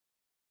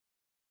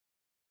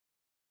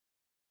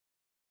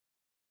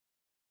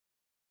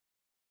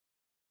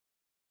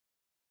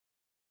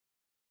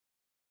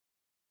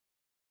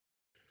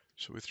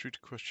So we're through to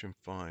question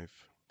 5,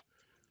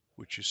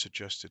 which is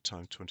suggested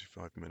time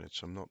 25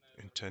 minutes. I'm not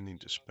intending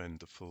to spend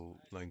the full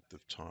length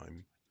of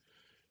time.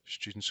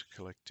 Students are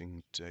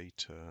collecting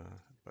data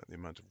about the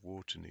amount of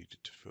water needed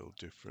to fill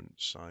different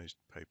sized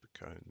paper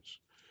cones.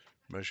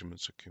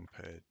 Measurements are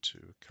compared to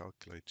a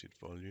calculated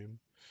volume.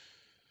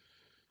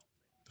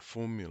 The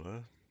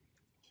formula,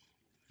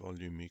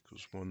 volume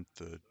equals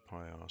 1/3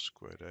 pi r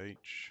squared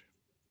h.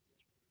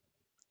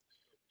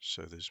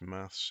 So there's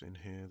maths in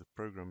here. The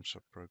program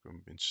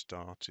subprogram been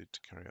started to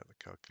carry out the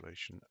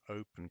calculation.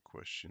 Open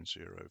question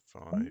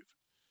 05.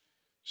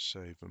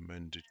 Save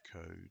amended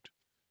code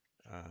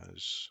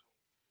as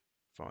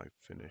 5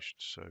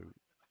 finished. So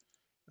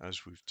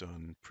as we've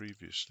done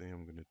previously,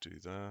 I'm going to do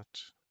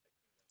that.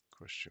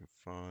 Question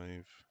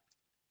 5.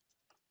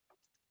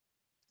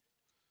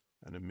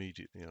 And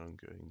immediately I'm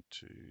going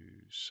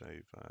to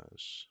save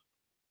as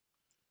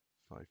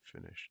 5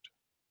 finished.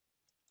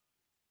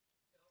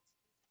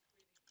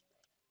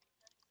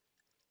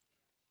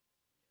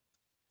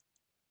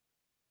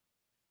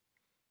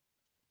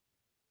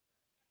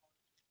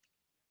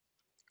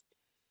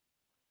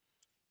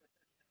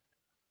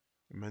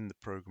 Amend the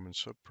program and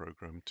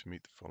subprogram to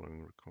meet the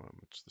following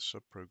requirements. The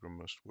subprogram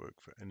must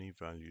work for any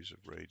values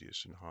of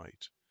radius and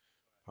height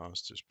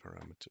passed as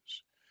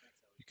parameters.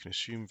 You can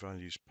assume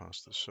values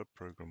passed the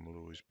subprogram will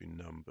always be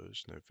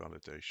numbers. No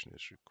validation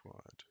is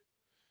required.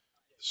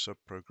 The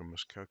subprogram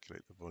must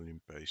calculate the volume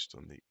based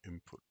on the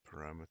input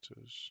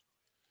parameters.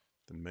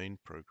 The main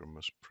program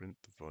must print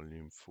the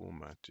volume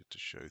formatted to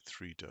show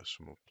 3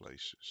 decimal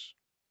places.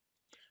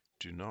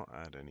 Do not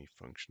add any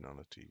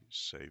functionality.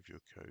 Save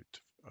your code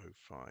to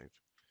 05.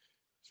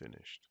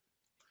 Finished.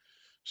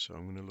 So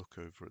I'm going to look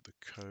over at the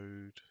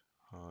code,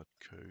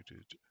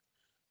 hard-coded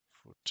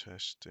for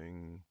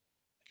testing,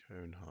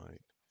 cone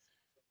height,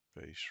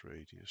 base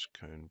radius,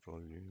 cone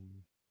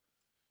volume.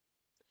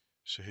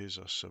 So here's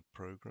our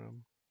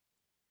subprogram.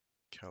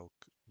 Calc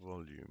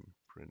volume,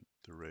 print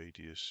the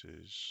radius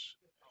is,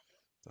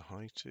 the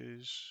height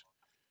is,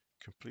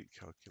 complete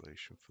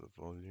calculation for the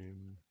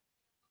volume.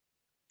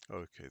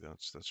 Okay,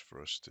 that's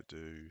for us to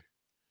do.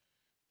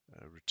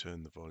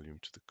 Return the volume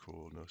to the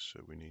corner,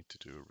 so we need to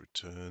do a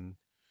return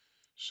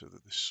so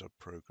that this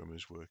subprogram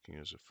is working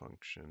as a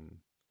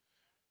function,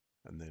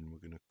 and then we're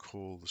going to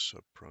call the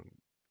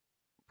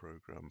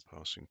subprogram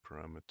passing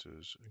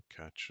parameters and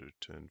catch a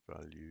returned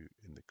value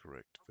in the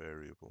correct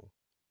variable.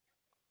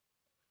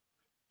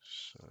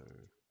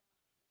 So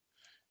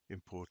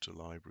import a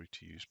library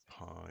to use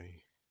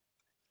pi.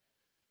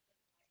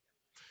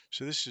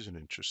 So this is an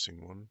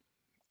interesting one.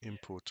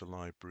 Import a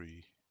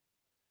library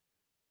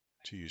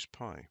to use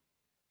pi.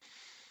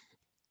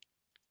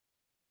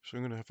 So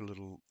I'm going to have a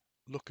little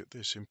look at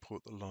this,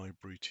 import the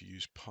library to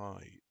use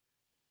pi.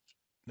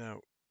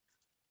 Now,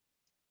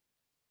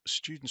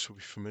 students will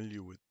be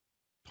familiar with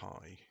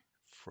pi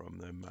from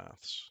their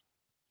maths,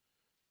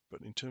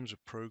 but in terms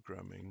of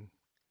programming,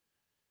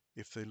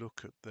 if they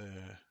look at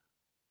the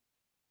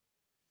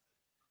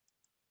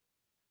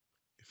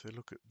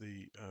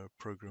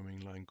programming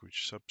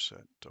language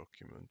subset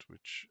document,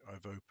 which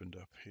I've opened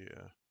up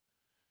here,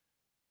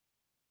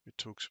 it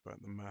talks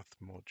about the math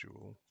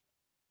module.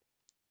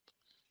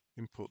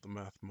 Import the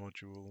math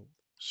module.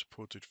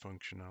 Supported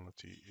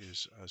functionality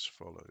is as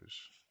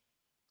follows: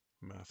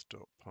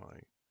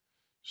 math.py.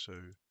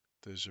 So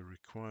there's a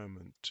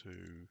requirement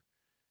to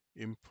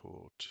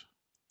import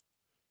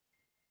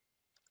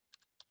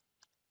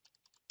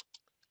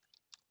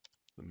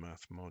the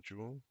math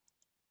module,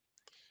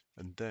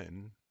 and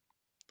then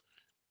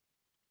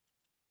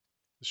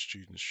the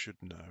students should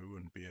know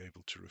and be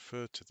able to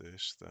refer to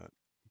this, that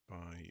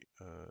by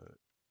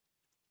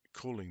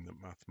calling the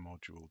math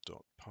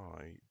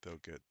module.py, they'll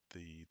get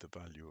the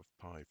value of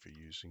pi for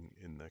using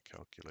in their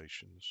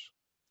calculations.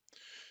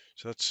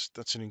 So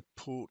that's an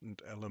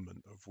important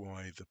element of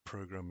why the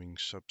programming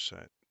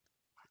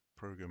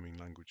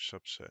language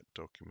subset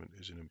document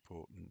is an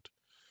important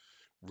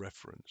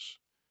reference.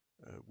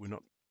 We're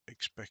not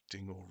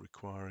expecting or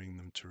requiring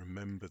them to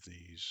remember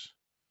these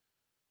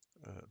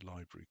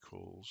library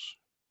calls,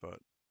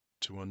 but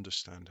to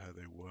understand how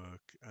they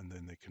work, and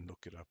then they can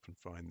look it up and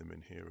find them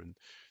in here. And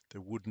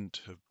there wouldn't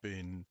have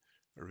been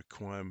a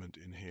requirement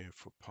in here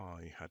for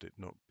pi had it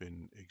not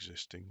been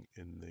existing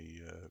in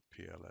the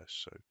PLS.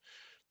 So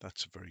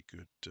that's a very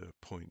good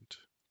point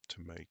to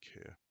make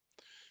here.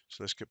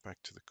 So let's get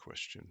back to the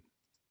question.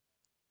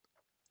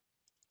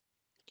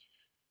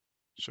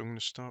 So I'm going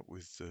to start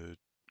with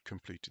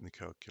completing the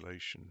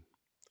calculation,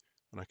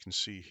 and I can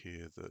see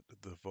here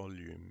that the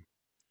volume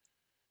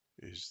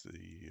is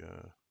the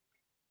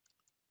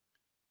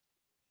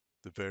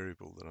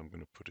variable that I'm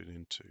going to put it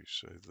into.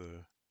 So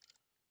the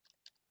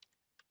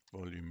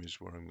volume is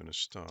where I'm going to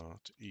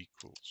start,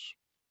 equals.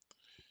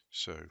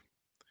 So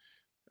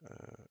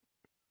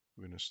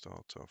we're going to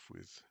start off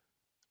with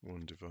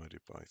 1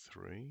 divided by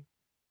 3.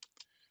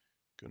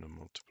 Going to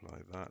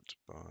multiply that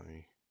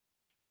by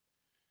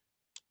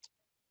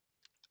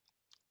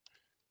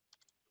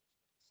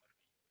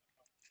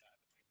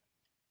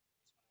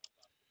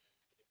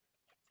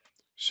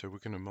So we're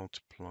going to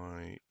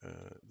multiply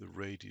the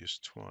radius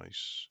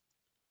twice,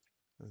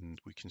 and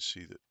we can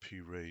see that p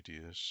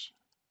radius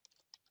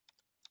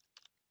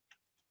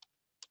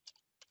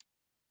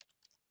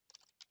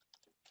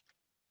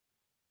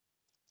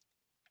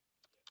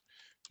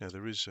now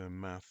there is a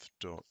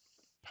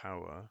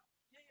math.power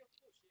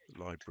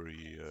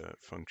library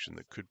function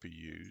that could be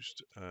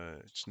used.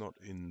 It's not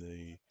in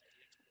the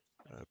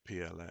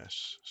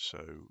PLS,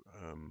 so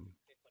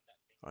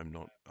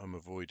I'm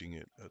avoiding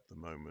it at the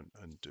moment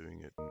and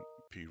doing it in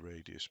p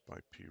radius by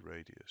p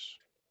radius.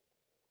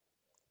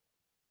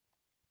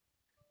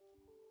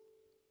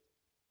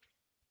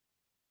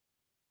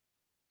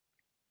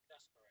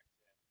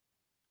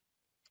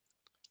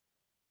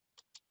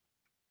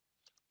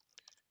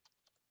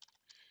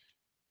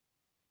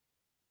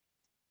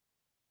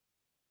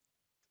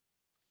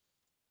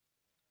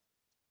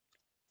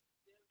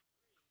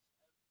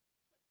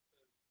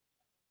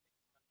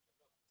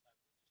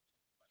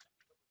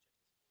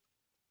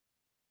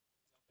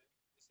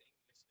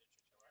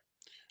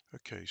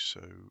 Okay,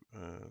 so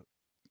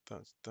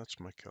that's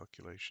my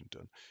calculation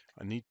done.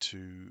 I need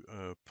to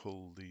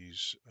pull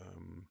these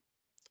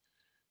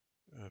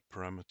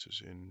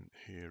parameters in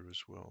here as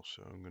well.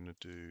 So I'm going to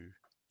do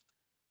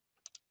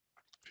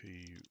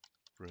p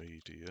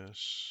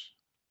radius,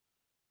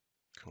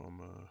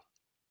 comma,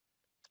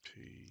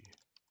 p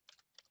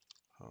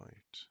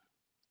height.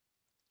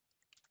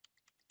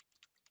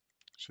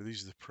 So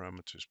these are the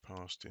parameters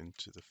passed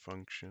into the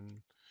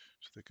function.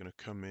 So they're going to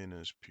come in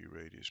as p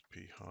radius,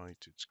 p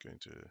height. It's going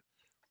to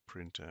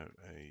print out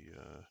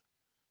a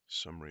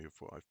summary of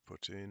what I've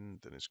put in,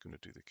 then it's going to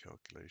do the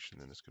calculation,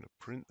 then it's going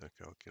to print the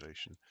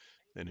calculation.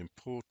 Then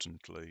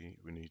importantly,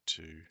 we need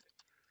to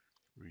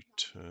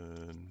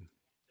return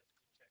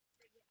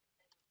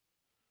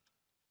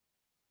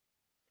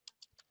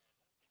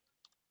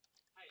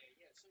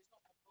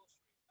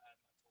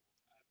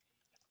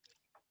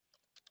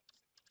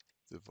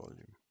the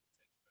volume.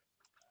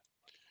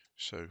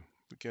 So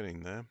we're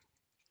getting there.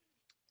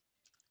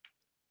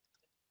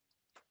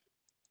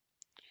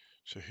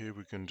 So here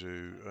we can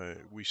do,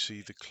 we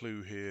see the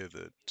clue here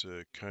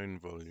that cone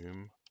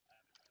volume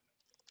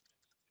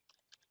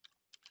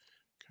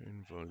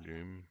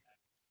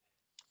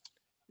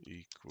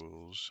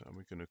equals, and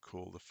we're going to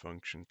call the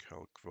function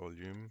calc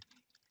volume,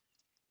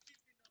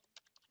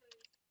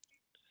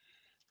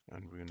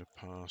 and we're going to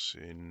pass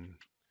in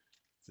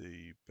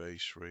the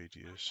base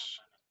radius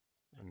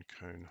and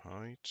cone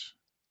height.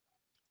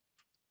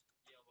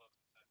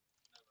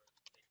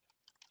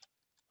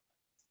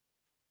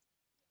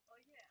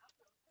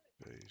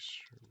 Base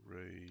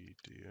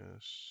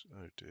radius,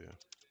 oh dear.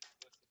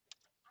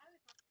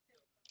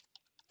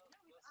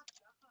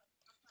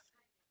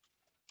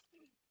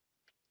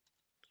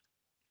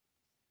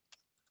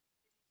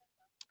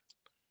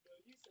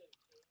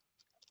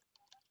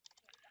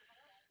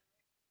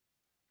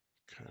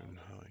 Cone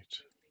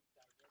height.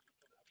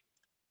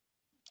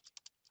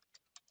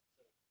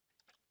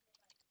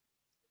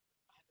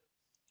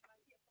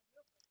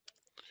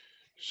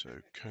 So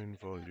cone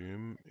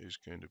volume is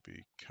going to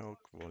be calc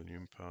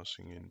volume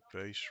passing in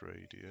base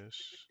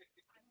radius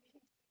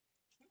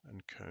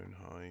and cone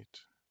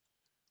height,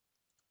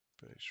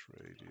 base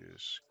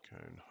radius,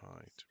 cone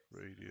height,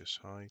 radius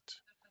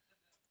height,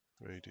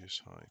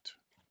 radius height.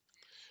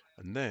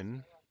 And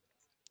then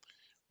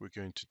we're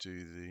going to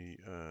do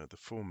the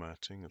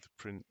formatting of the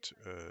print.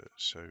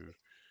 So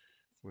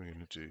we're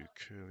going to do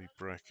curly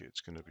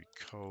brackets, going to be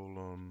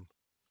colon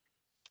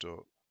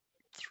dot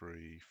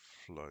 3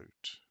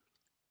 float.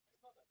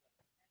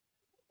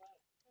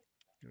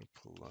 I'm going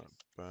to pull that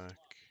back.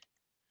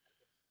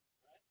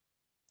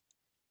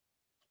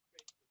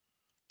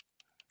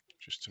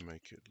 Just to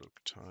make it look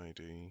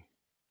tidy.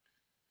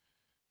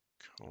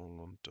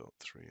 Colon dot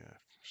 3f.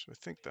 So I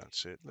think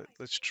that's it.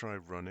 Let's try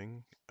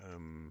running.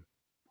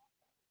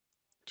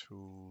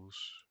 Tools,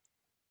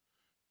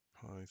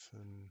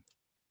 Python.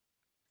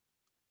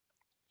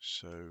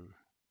 So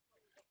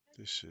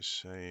this is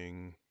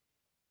saying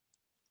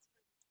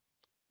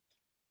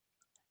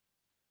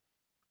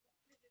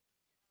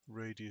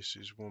radius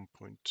is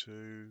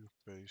 1.2,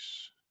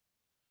 base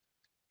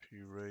p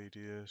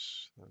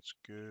radius, that's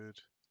good.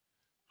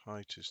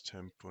 Height is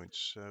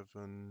 10.7,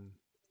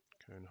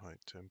 cone height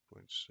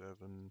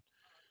 10.7,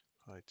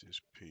 height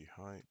is p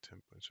height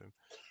 10.7.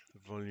 The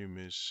volume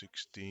is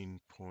 16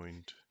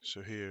 point.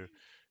 So here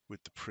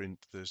with the print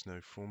there's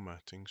no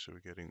formatting, so we're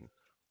getting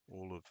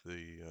all of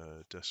the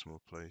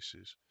decimal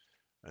places,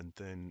 and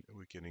then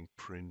we're getting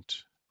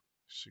print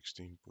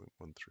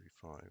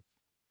 16.135.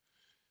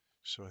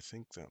 So I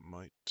think that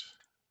might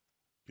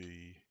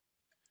be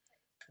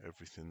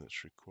everything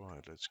that's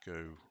required. Let's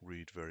go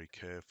read very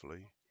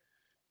carefully.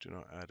 Do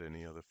not add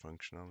any other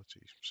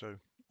functionality. So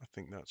I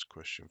think that's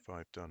question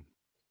 5 done.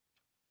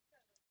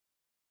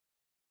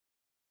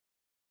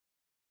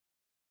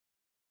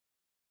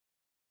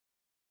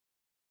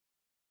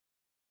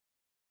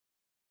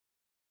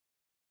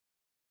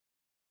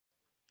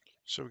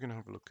 So we're going to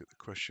have a look at the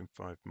question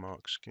 5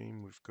 mark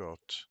scheme. We've got,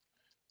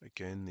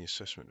 again, the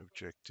assessment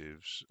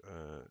objectives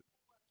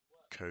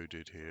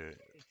coded here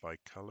by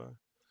color.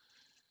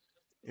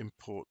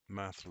 Import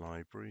math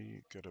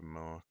library, get a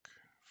mark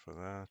for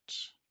that.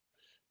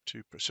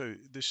 So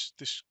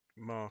this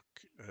mark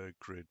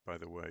grid, by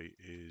the way,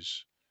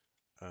 is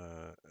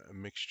a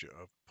mixture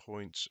of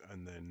points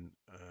and then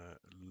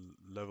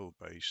level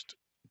based,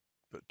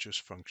 but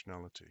just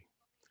functionality.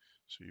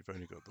 So you've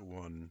only got the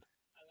one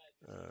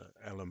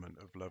element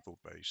of level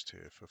based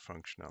here for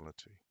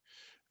functionality.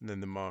 And then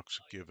the marks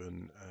are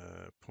given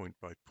point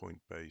by point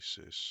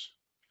basis.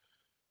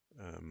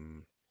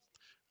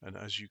 And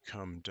as you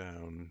come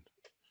down,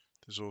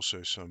 there's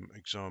also some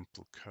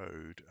example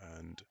code,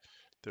 and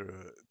there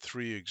are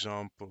 3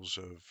 examples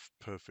of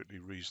perfectly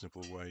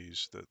reasonable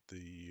ways that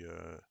the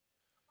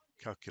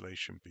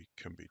calculation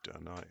can be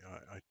done.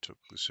 I took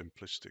the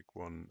simplistic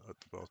one at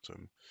the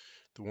bottom.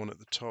 The one at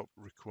the top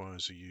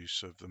requires a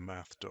use of the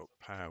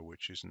math.pow,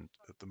 which isn't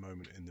at the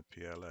moment in the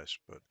PLS,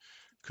 but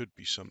could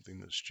be something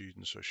that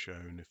students are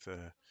shown if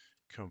they're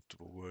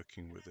comfortable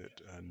working with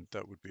it, and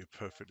that would be a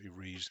perfectly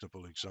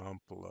reasonable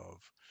example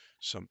of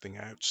something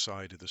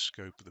outside of the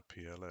scope of the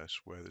PLS,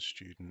 where the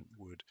student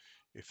would,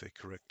 if they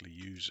correctly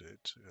use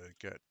it,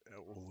 get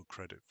all the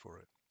credit for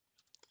it.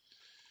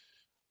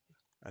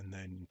 And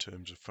then in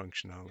terms of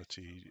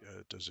functionality,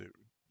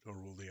 are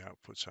all the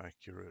outputs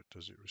accurate?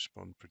 Does it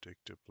respond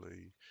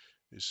predictably?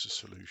 Is the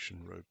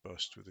solution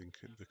robust within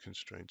the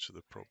constraints of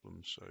the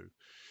problem? So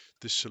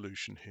this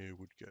solution here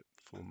would get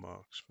full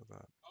marks for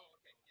that.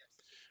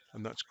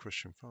 And that's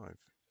question 5.